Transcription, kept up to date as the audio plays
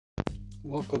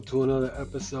Welcome to another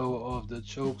episode of the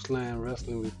Chokeslam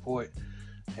Wrestling Report.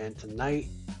 And tonight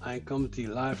I come to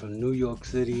you live from New York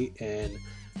City, and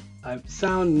I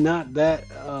sound not that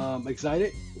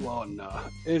excited. Well, no,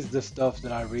 it's the stuff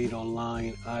that I read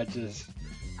online. I just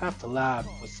have to laugh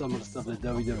for some of the stuff that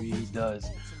WWE does.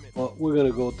 But we're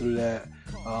gonna go through that.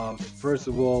 First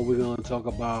of all, we're gonna talk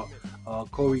about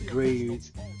Corey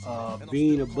Graves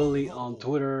being a bully on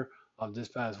Twitter this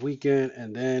past weekend,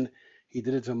 and then he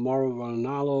did it to Mauro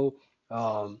Ranallo.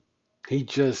 Um,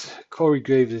 Corey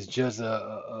Graves is just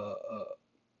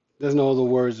there's no other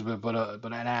words but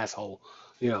an asshole,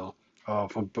 you know,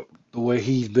 from the way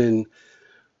he's been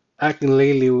acting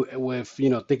lately with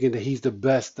thinking that he's the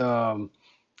best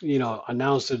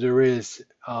announcer there is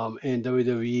in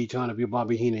WWE, trying to be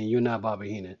Bobby Heenan. You're not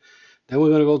Bobby Heenan. Then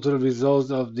we're gonna go to the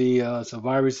results of the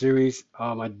Survivor Series.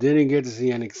 I didn't get to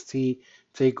see NXT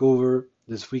Takeover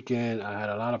this weekend. I had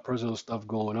a lot of personal stuff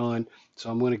going on, so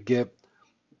I'm gonna get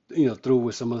through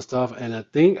with some of the stuff. And I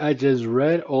think I just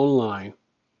read online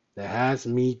that has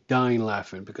me dying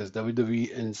laughing because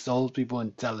WWE insults people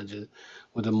intelligent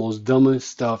with the most dumbest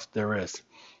stuff there is.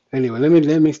 Anyway,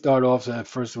 let me start off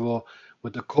first of all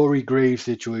with the Corey Graves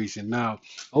situation. Now,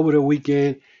 over the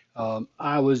weekend,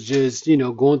 I was just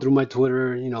going through my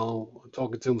Twitter,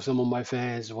 talking to some of my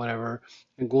fans, whatever,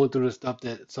 and going through the stuff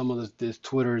that some of this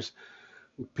Twitter's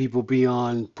people be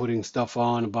on, putting stuff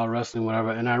on about wrestling, whatever.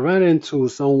 And I ran into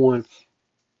someone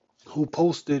who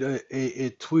posted a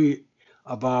tweet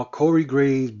about Corey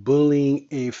Graves bullying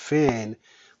a fan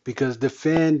because the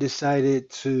fan decided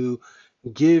to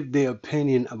give their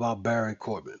opinion about Baron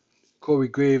Corbin. Corey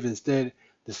Graves instead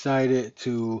decided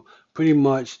to pretty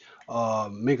much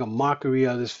make a mockery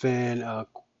of this fan,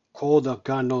 called up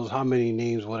God knows how many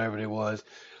names, whatever it was.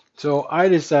 So I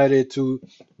decided to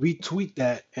retweet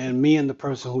that, and me and the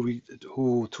person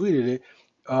who tweeted it,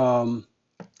 um,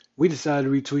 we decided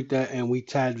to retweet that, and we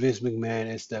tagged Vince McMahon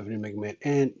and Stephanie McMahon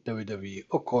and WWE.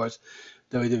 Of course,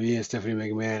 WWE and Stephanie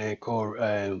McMahon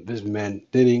and Vince McMahon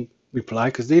didn't reply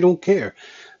because they don't care.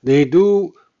 They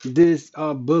do this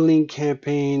bullying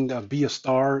campaign, be a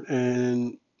star,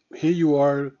 and here you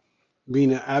are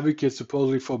being an advocate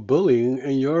supposedly for bullying,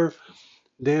 and your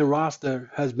Dan roster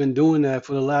has been doing that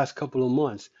for the last couple of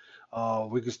months.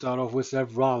 We could start off with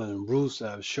Seth Rollins,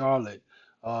 Rusev, Charlotte.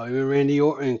 Even Randy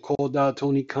Orton called out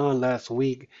Tony Khan last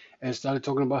week and started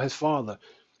talking about his father.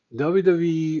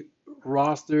 WWE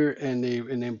roster and the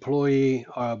employee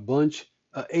are a bunch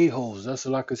of a-holes. That's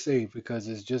all I could say because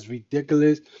it's just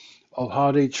ridiculous of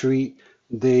how they treat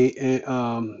their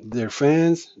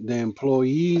fans, their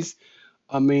employees.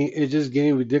 I mean, it's just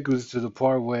getting ridiculous to the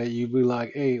part where you be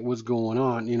like, "Hey, what's going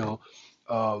on?"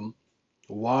 Um,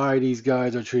 why these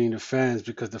guys are treating the fans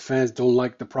because the fans don't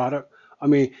like the product. I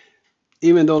mean,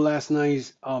 even though last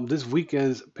night's, this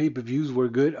weekend's pay-per-views were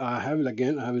good, I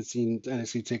haven't seen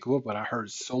NXT Takeover, but I heard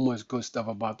so much good stuff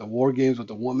about the War Games with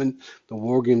the women, the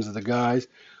War Games of the guys.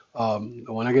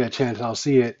 When I get a chance, I'll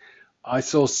see it. I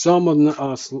saw some of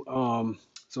the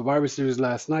Survivor Series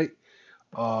last night.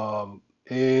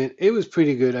 And it was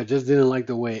pretty good. I just didn't like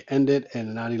the way it ended,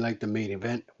 and I didn't like the main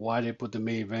event. Why they put the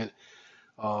main event,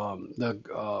 the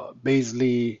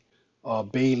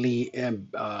Bailey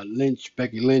and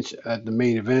Becky Lynch at the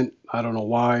main event. I don't know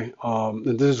why.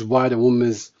 And this is why the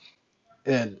women's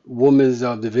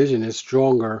division is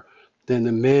stronger than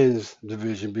the men's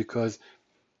division because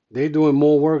they're doing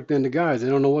more work than the guys. They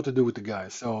don't know what to do with the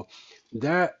guys. So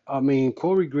I mean,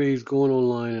 Corey Graves going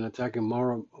online and attacking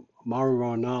Mauro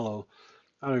Ranallo.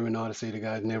 I don't even know how to say the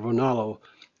guy's name, Ronaldo,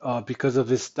 because of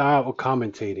his style of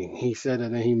commentating. He said that,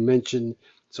 and he mentioned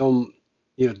some,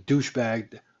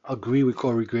 douchebag agree with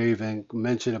Corey Graves and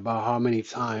mentioned about how many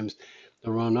times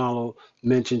the Ronaldo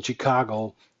mentioned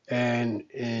Chicago, and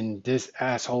this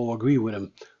asshole agreed with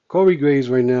him. Corey Graves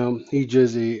right now, he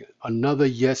just another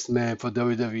yes man for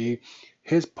WWE.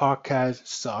 His podcast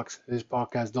sucks. His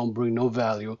podcast don't bring no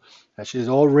value. That shit is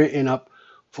all written up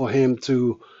for him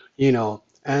to,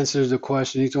 answers the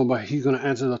question. He's talking about he's gonna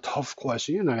answer the tough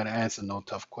question. You're not gonna answer no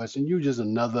tough question. You're just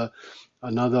another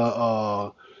lackey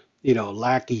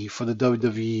for the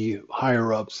WWE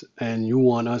higher ups, and you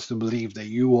want us to believe that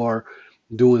you are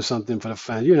doing something for the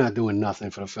fans. You're not doing nothing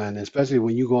for the fans, especially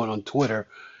when you go on Twitter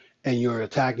and you're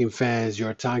attacking fans, you're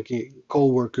attacking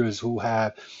co-workers who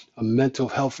have mental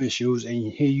health issues,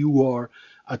 and here you are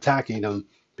attacking them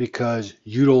because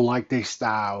you don't like their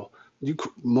style.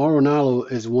 Mauro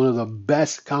Ranallo is one of the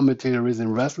best commentators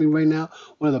in wrestling right now,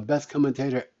 one of the best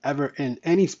commentators ever in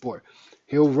any sport.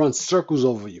 He'll run circles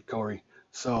over you, Corey.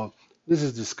 So this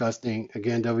is disgusting.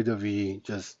 Again, WWE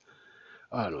just,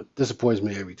 I don't know, disappoints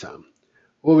me every time.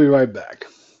 We'll be right back.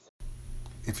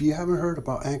 If you haven't heard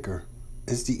about Anchor,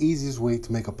 it's the easiest way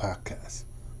to make a podcast.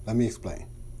 Let me explain.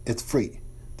 It's free.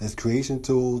 There's creation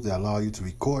tools that allow you to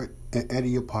record and edit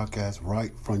your podcast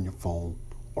right from your phone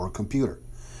or computer.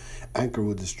 Anchor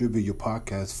will distribute your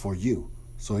podcast for you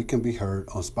so it can be heard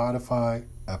on Spotify,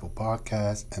 Apple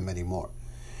Podcasts, and many more.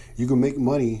 You can make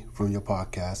money from your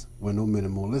podcast with no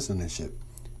minimal listenership.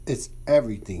 It's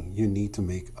everything you need to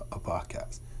make a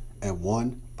podcast in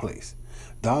one place.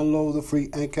 Download the free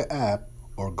Anchor app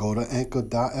or go to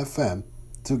anchor.fm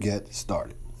to get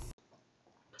started.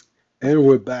 And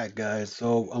we're back, guys.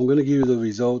 So I'm gonna give you the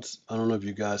results. I don't know if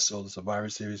you guys saw the Survivor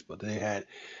Series, but they had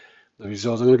the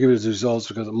results. I'm gonna give you the results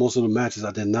because most of the matches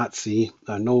I did not see.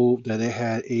 I know that they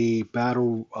had a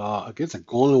battle, I guess a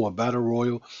gauntlet or battle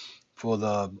royal for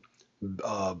the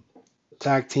uh,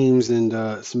 tag teams in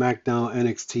the SmackDown,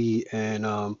 NXT, and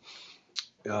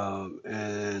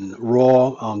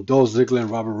Raw. Dolph Ziggler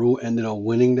and Robert Roode ended up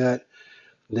winning that.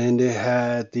 Then they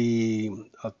had the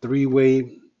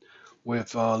three-way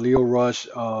with Leo Rush,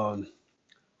 Zawa,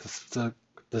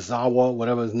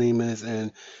 whatever his name is,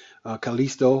 and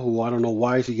Kalisto, who I don't know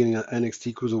why is he getting an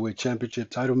NXT Cruiserweight Championship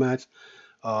title match.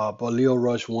 But Leo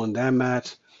Rush won that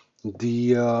match.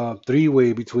 The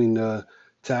three-way between the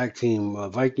tag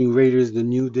team Viking Raiders, the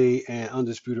New Day, and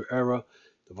Undisputed Era.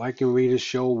 The Viking Raiders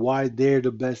show why they're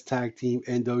the best tag team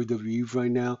in WWE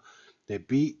right now. They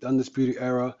beat the Undisputed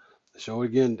Era. Show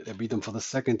again, they beat them for the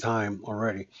second time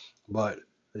already. But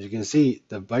as you can see,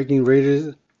 the Viking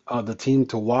Raiders are the team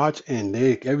to watch, and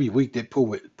they every week they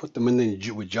put them in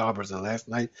there with jobbers. And last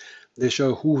night they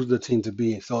show who's the team to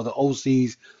be. So the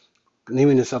OCs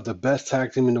naming themselves the best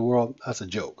tag team in the world, that's a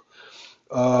joke.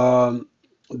 Um,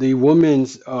 the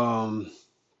women's five-man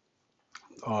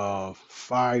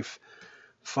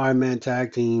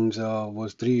tag teams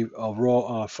was three of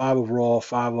Raw, five of Raw,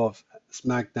 five of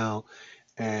SmackDown,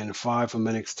 and five from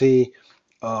NXT.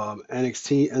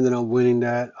 NXT ended up winning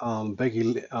that. Not Becky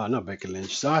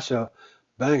Lynch, Sasha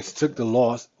Banks took the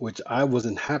loss, which I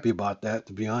wasn't happy about that,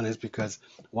 to be honest, because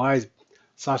why is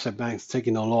Sasha Banks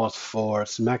taking the loss for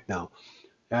SmackDown?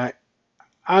 I,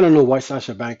 I don't know why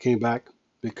Sasha Banks came back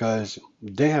because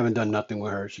they haven't done nothing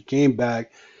with her. She came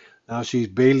back. Now she's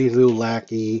Bailey's little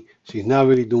lackey. She's not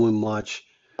really doing much.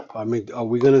 I mean, are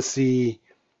we gonna see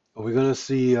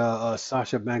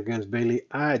Sasha Banks against Bailey?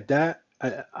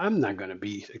 I'm not gonna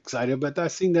be excited, but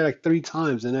I've seen that like three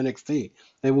times in NXT.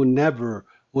 They will never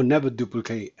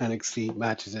duplicate NXT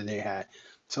matches that they had.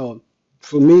 So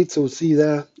for me to see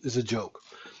that is a joke.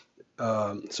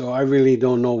 So I really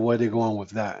don't know where they're going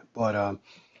with that. But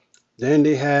then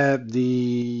they had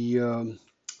then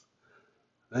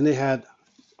they had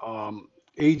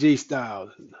AJ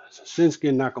Styles,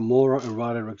 Shinsuke Nakamura, and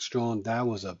Roderick Strong. That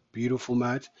was a beautiful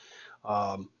match.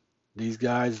 Um, these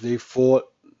guys they fought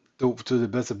to the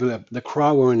best ability. The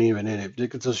crowd weren't even in it. They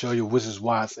could just show you which is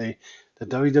why I say the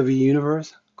WWE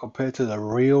universe compared to the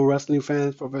real wrestling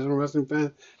fans, professional wrestling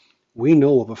fans. We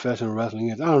know what professional wrestling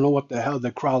is. I don't know what the hell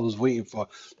the crowd was waiting for,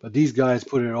 but these guys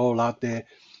put it all out there,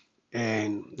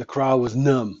 and the crowd was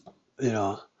numb. You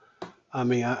know, I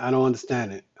mean, I don't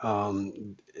understand it.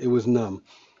 It was numb.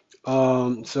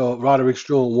 So Roderick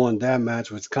Strong won that match,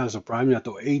 which kind of surprised me. I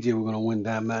thought AJ were going to win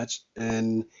that match,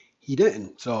 and he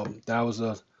didn't. So that was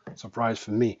a surprise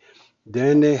for me.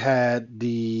 Then they had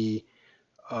the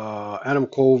Adam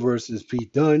Cole versus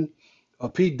Pete Dunne.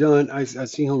 Pete Dunne, I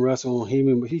seen him wrestle on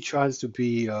Heyman, but he tries to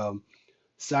be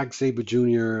Zack Sabre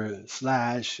Jr.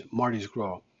 slash Marty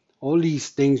Scurll. All these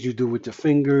things you do with the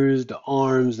fingers, the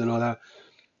arms, and all that.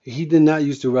 He did not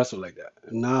used to wrestle like that.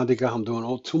 Now they got him doing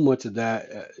all too much of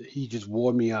that. He just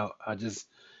wore me out. I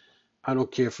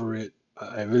don't care for it.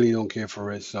 I really don't care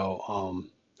for it. So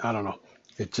I don't know.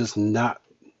 It's just not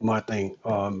my thing.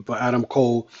 But Adam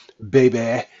Cole,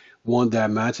 baby, won that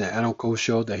match, and Adam Cole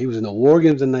showed that he was in the War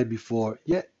Games the night before.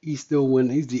 Yet he still win.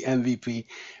 He's the MVP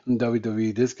in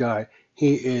WWE. This guy,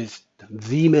 he is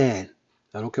the man.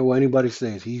 I don't care what anybody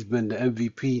says. He's been the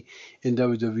MVP in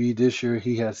WWE this year.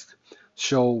 He has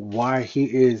showed why he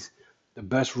is the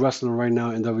best wrestler right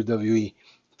now in WWE.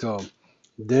 So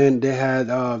then they had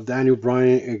Daniel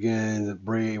Bryan against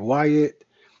Bray Wyatt.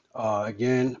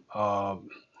 Again, the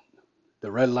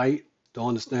red light. Don't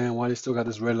understand why they still got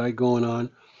this red light going on.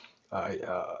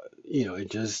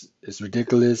 It's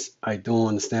ridiculous. I don't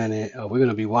understand it. We're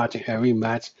gonna be watching every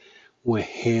match with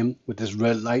him with this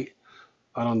red light.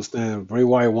 I don't understand. Bray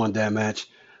Wyatt won that match.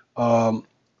 Um,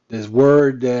 there's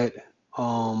word that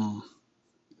um,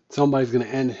 somebody's gonna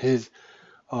end his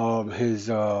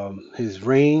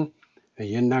reign, and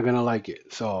you're not gonna like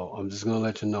it. So I'm just gonna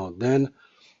let you know. Then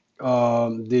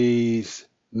the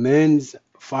men's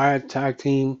fire tag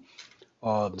team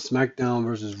SmackDown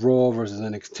versus Raw versus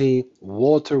NXT.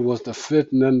 Walter was the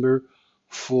fifth member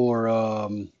for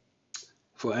um,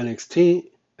 for NXT,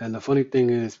 and the funny thing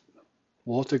is,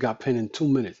 Walter got pinned in 2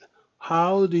 minutes.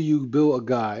 How do you build a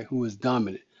guy who is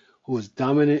dominant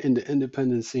in the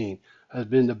independent scene, has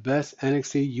been the best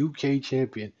NXT UK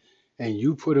champion, and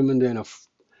you put him in there in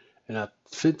a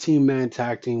 15-man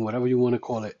tag team, whatever you want to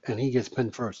call it, and he gets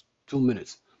pinned first? 2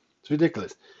 minutes. It's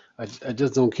ridiculous. I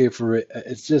just don't care for it.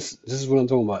 It's just this is what I'm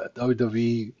talking about.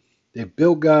 WWE, they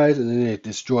built guys and then they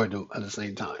destroyed them at the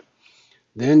same time.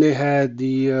 Then they had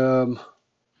the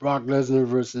Brock Lesnar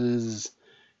versus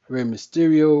Rey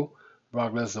Mysterio.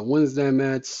 Brock Lesnar wins that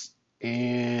match.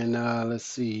 And let's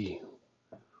see,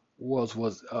 what else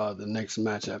was the next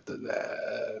match after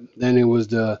that? Then it was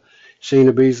the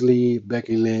Shayna Baszler,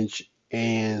 Becky Lynch,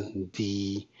 and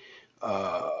the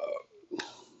uh,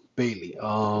 Bailey.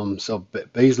 So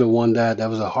Baszler won that. That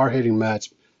was a hard-hitting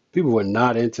match. People were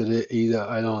not into it either.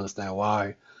 I don't understand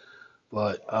why,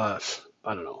 but I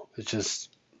don't know. It's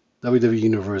just WWE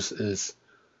Universe is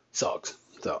sucks.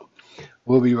 So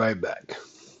we'll be right back.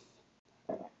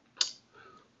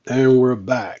 And we're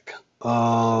back.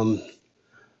 The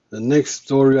next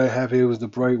story I have here was the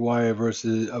Bray Wyatt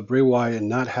versus Bray Wyatt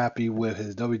not happy with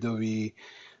his WWE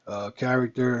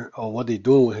character or what they're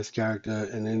doing with his character,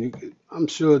 and then I'm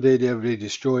sure they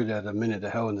destroyed that a minute the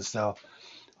Hell in the Cell.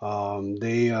 Um,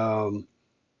 they um,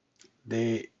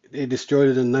 they destroyed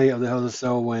it the night of the Hell in the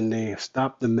Cell when they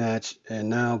stopped the match, and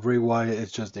now Bray Wyatt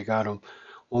is just they got him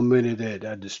 1 minute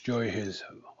that destroyed his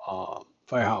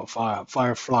Firefly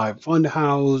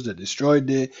Funhouse that destroyed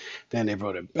it. Then they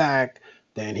brought it back.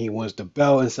 Then he wins the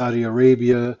belt in Saudi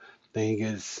Arabia. Then he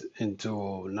gets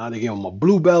into now they give him a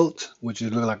blue belt, which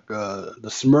is look like the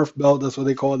Smurf belt. That's what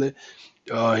they called it.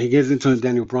 He gets into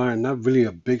Daniel Bryan. Not really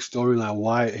a big storyline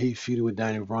why he's feuding with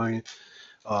Daniel Bryan.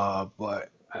 But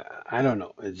I don't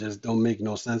know. It just don't make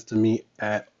no sense to me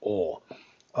at all.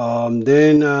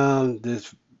 Then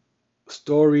this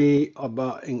story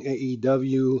about in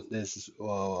AEW. There's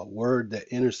word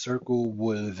that Inner Circle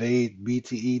will invade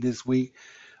BTE this week.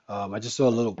 I just saw a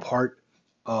little part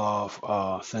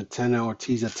of Santana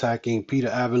Ortiz attacking Peter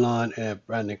Avalon and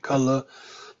Brandon Cutler.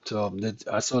 So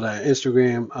I saw that on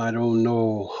Instagram. I don't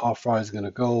know how far it's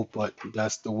gonna go, but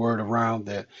that's the word around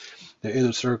that the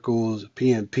Inner Circle's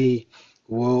PNP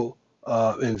will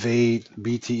invade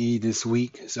BTE this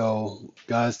week. So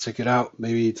guys, check it out.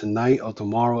 Maybe tonight or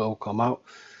tomorrow it'll come out.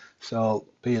 So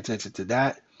pay attention to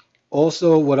that.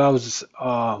 Also, what I was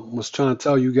trying to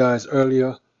tell you guys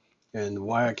earlier, and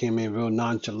why I came in real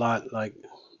nonchalant, like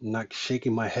not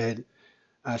shaking my head,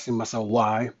 asking myself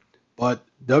why. But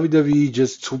WWE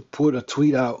just put a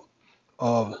tweet out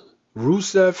of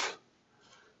Rusev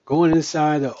going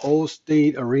inside the old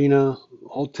State Arena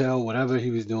hotel, whatever he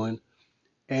was doing,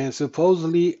 and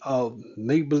supposedly a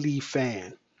make-believe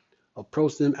fan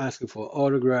approached him asking for an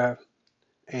autograph,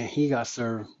 and he got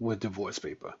served with divorce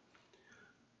paper.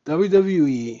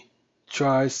 WWE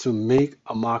tries to make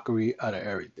a mockery out of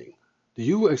everything. Do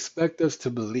you expect us to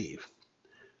believe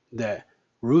that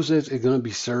Rusev is going to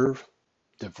be served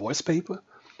divorce paper?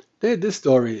 This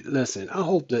story, listen, I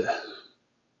hope that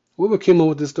whoever came up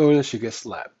with this story should get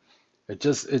slapped. It's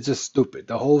just stupid.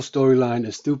 The whole storyline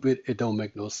is stupid. It don't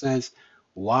make no sense.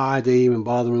 Why they even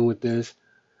bothering with this?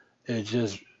 It's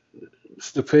just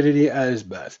stupidity at its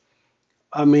best.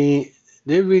 I mean,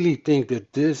 they really think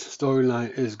that this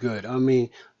storyline is good. I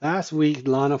mean, last week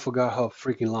Lana forgot her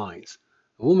freaking lines.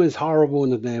 The woman is horrible in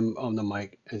the damn on the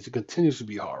mic, and she continues to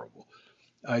be horrible.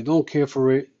 I don't care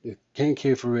for it. I can't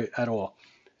care for it at all.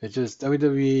 It's just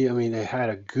WWE. I mean, they had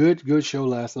a good show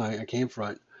last night. I can't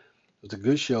front. It was a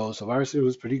good show. Survivor Series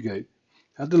was pretty good.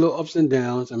 Had the little ups and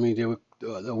downs. I mean, they were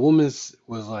the women's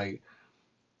was like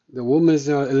the women's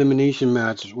elimination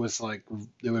match was like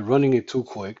they were running it too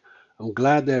quick. I'm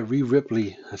glad that Rhea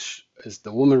Ripley is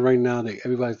the woman right now that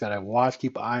everybody's got to watch,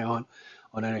 keep an eye on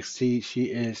NXT. She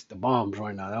is the bombs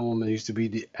right now. That woman used to be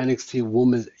the NXT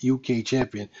Women's UK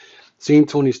Champion. Seeing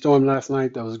Tony Storm last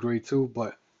night, that was great too.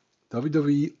 But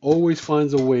WWE always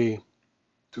finds a way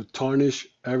to tarnish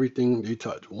everything they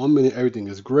touch. 1 minute everything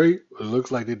is great. It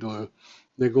looks like they're going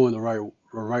the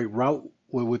right route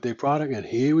with their product, and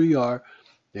here we are.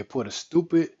 They put a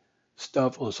stupid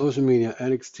stuff on social media,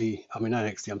 NXT, I mean not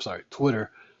NXT, I'm sorry, Twitter,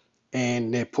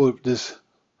 and they put this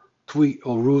tweet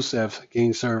of Rusev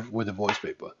getting served with a voice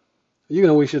paper. Are you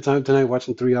gonna waste your time tonight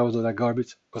watching 3 hours of that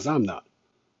garbage? Because I'm not.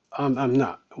 I'm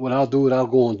not. What I'll do is I'll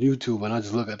go on YouTube and I'll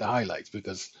just look at the highlights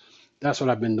because that's what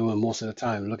I've been doing most of the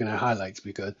time, looking at highlights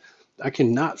because I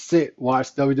cannot sit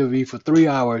watch WWE for 3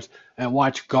 hours and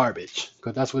watch garbage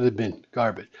because that's what it's been,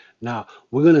 garbage. Now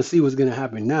we're gonna see what's gonna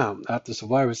happen now after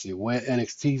Survivor Series. Where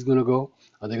NXT is gonna go?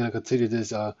 Are they gonna continue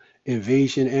this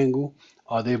invasion angle?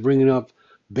 Are they bringing up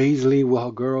Baszler with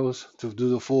her girls to do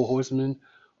the Four Horsemen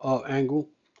angle,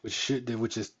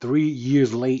 which is 3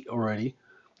 years late already?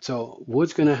 So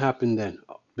what's gonna happen then?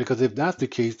 Because if that's the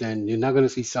case, then you're not gonna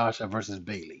see Sasha versus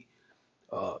Bailey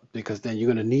because then you're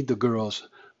gonna need the girls,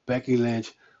 Becky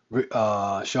Lynch,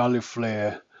 Charlotte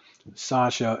Flair,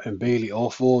 Sasha, and Bailey,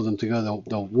 all four of them together,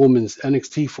 the women's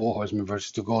NXT Four Horsemen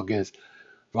versus to go against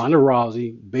Ronda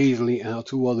Rousey, Baszler, and her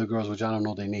two other girls, which I don't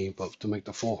know their name, but to make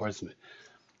the Four Horsemen.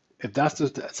 If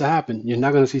to happen, you're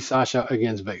not gonna see Sasha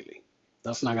against Bailey.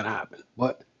 That's not gonna happen.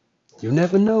 But you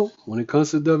never know. When it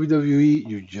comes to WWE,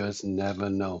 you just never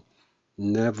know.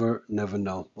 Never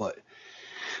know. But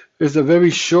it's a very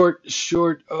short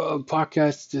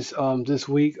podcast this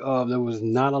week. There was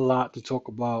not a lot to talk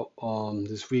about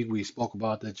this week. We spoke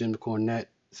about the Jim Cornette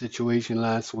situation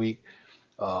last week.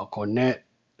 Cornette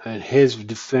and his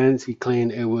defense, he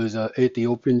claimed it was a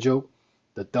Ethiopian joke.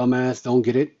 The dumbass don't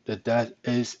get it that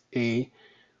is a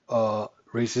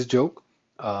racist joke.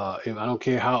 I don't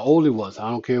care how old it was.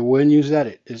 I don't care when you said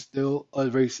it. It's still a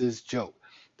racist joke.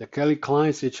 The Kelly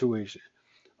Klein situation.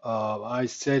 I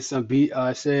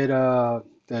said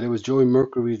that it was Joey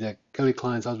Mercury, that Kelly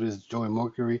Klein's husband is Joey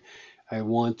Mercury. I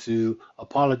want to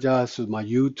apologize to my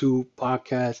YouTube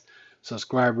podcast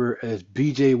subscriber as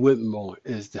BJ Whitmore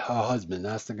is her husband.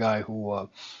 That's the guy who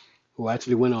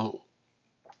actually went on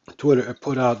Twitter and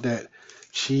put out that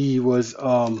she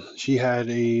had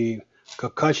a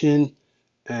concussion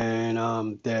and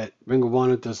that Ring of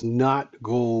Honor does not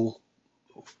go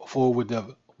forward with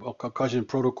the concussion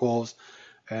protocols,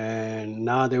 and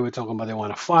now they were talking about they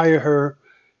want to fire her,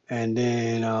 and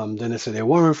then they said they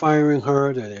weren't firing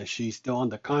her, that she's still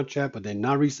under contract, but they're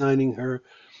not re-signing her.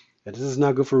 And this is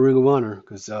not good for Ring of Honor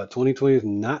because 2020 is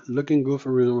not looking good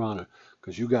for Ring of Honor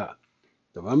because you got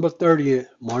November 30th,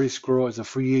 Marty Scurll is a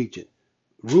free agent.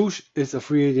 Roosh is a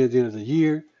free agent at the end of the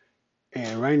year,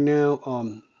 and right now,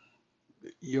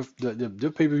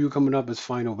 the pay-per-view coming up is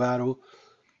Final Battle.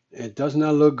 It does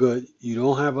not look good. You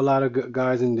don't have a lot of good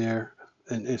guys in there,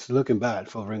 and it's looking bad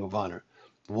for Ring of Honor.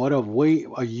 What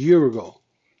a year ago,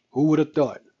 who would have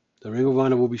thought the Ring of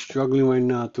Honor will be struggling right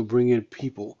now to bring in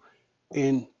people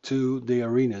into the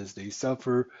arenas? They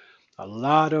suffer a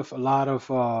lot of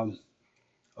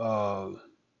uh,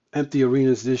 empty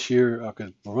arenas this year. I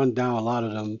could run down a lot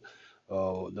of them.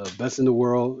 The Best in the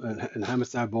World and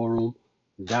Hammerstein Ballroom,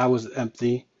 that was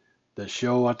empty. The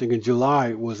show, I think in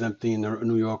July, was empty in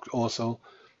New York also.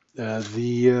 Uh,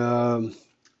 the um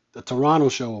the Toronto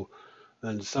show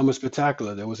and Summer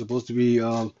Spectacular, there was supposed to be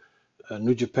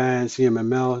New Japan,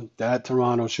 CMML. That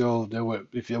Toronto show,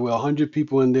 if there were 100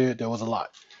 people in there, there was a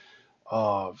lot.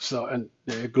 And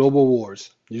the Global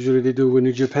Wars, usually they do it with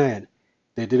New Japan.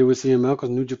 They did it with CML because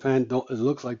New Japan don't. It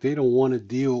looks like they don't want to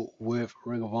deal with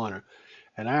Ring of Honor.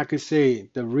 And I could say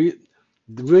the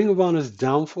Ring of Honor's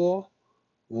downfall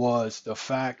was the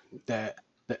fact that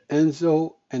the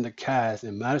Enzo and the Cass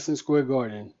in Madison Square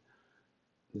Garden,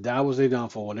 that was their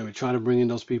downfall when they were trying to bring in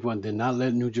those people and did not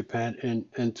let New Japan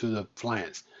into the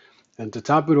plans. And to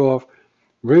top it off,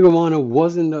 Ring of Honor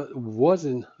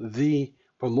wasn't the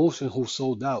promotion who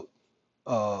sold out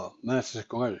Madison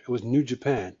Square Garden. It was New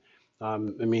Japan. I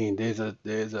mean, there's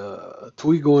a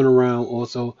tweet going around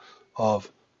also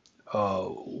of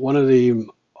one of the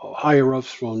higher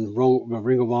ups from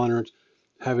Ring of Honor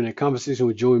having a conversation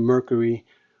with Joey Mercury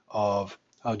of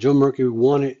how Joe Mercury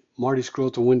wanted Marty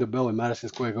Scurll to win the belt in Madison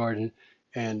Square Garden,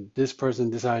 and this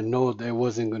person decided no, that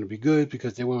wasn't going to be good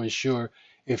because they weren't sure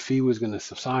if he was going to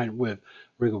sign with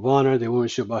Ring of Honor. They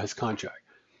weren't sure about his contract.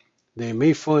 They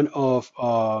made fun of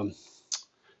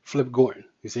Flip Gordon.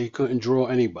 He said he couldn't draw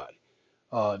anybody.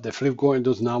 That Flip Gordon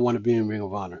does not want to be in Ring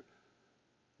of Honor.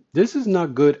 This is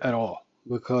not good at all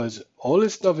because all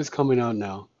this stuff is coming out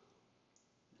now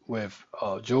with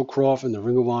Joe Croft and the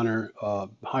Ring of Honor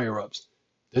higher ups.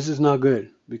 This is not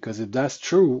good because if that's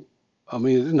true, I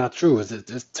mean, it's not true.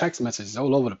 There's text messages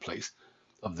all over the place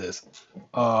of this.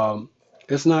 Um,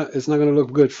 it's not going to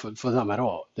look good for them at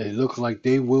all. They look like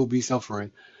they will be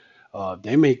suffering.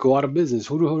 They may go out of business.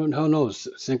 Who the hell knows?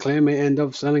 Sinclair may end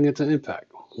up selling it to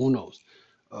Impact. Who knows?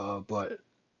 But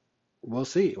we'll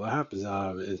see what happens.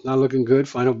 It's not looking good.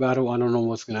 Final battle. I don't know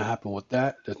what's going to happen with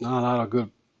that. There's not a lot of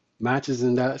good matches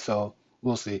in that, so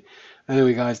we'll see.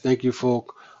 Anyway, guys, thank you for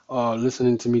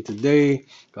listening to me today.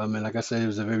 And like I said, it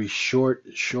was a very short.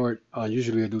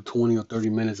 Usually I do 20 or 30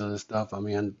 minutes of this stuff. I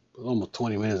mean, almost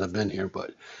 20 minutes I've been here,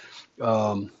 but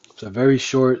so very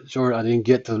short. I didn't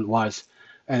get to watch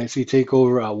NXT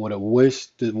Takeover. I would have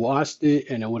wished to watched it,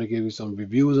 and I would have given you some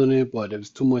reviews on it, but there was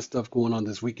too much stuff going on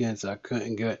this weekend, so I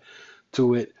couldn't get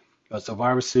to it.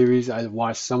 Survivor Series, I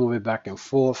watched some of it back and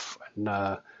forth, and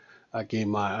I gave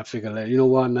my. I figured, like, you know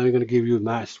what? I'm not gonna give you a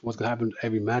match. What's gonna happen to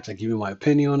every match? I give you my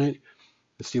opinion on it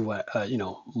to see what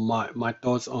my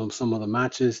thoughts on some of the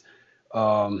matches.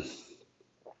 Um,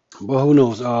 but who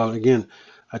knows? Again,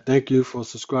 I thank you for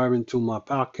subscribing to my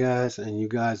podcast, and you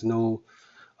guys know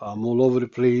I'm all over the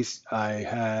place. I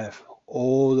have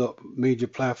all the major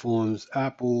platforms: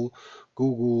 Apple,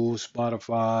 Google,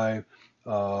 Spotify,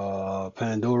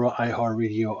 Pandora,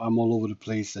 iHeartRadio. I'm all over the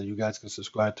place, so you guys can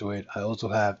subscribe to it. I also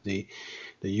have the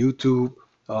YouTube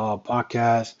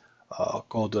podcast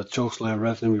called the Chokeslam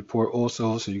Wrestling Report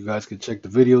also, so you guys can check the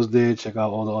videos there, check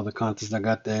out all the other contents I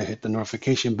got there, hit the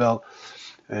notification bell,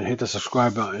 and hit the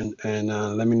subscribe button, and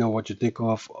let me know what you think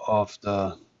of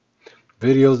the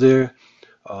videos there.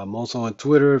 I'm also on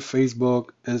Twitter,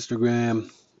 Facebook,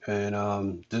 Instagram,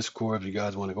 and Discord if you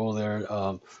guys want to go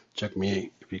there. Check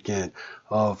me if you can.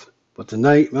 Uh, but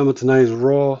tonight, remember tonight is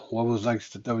Raw. What was like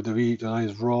the WWE? Tonight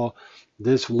is Raw.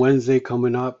 This Wednesday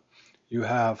coming up, you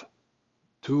have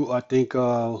two. I think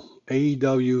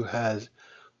AEW has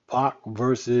Pac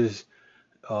versus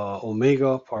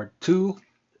Omega Part 2.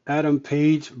 Adam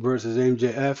Page versus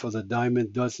MJF for the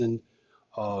Diamond Dozen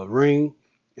ring.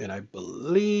 And I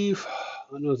believe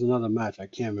I know there's another match. I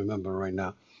can't remember right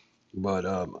now, but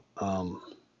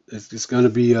it's going to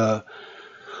be I'm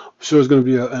sure it's going to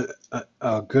be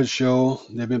a good show.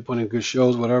 They've been putting good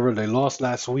shows, whatever. They lost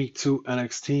last week to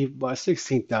NXT by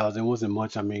 16,000. It wasn't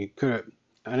much. I mean, could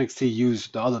NXT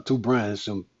used the other two brands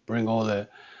to bring all the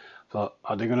so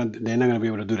are they gonna? They're not gonna be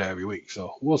able to do that every week.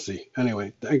 So we'll see.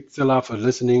 Anyway, thanks a lot for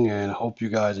listening, and hope you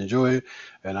guys enjoy it.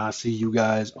 And I'll see you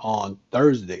guys on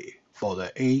Thursday for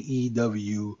the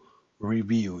AEW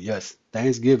review. Yes,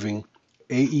 Thanksgiving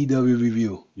AEW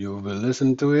review. You've been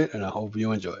listening to it, and I hope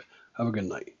you enjoy it. Have a good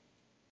night.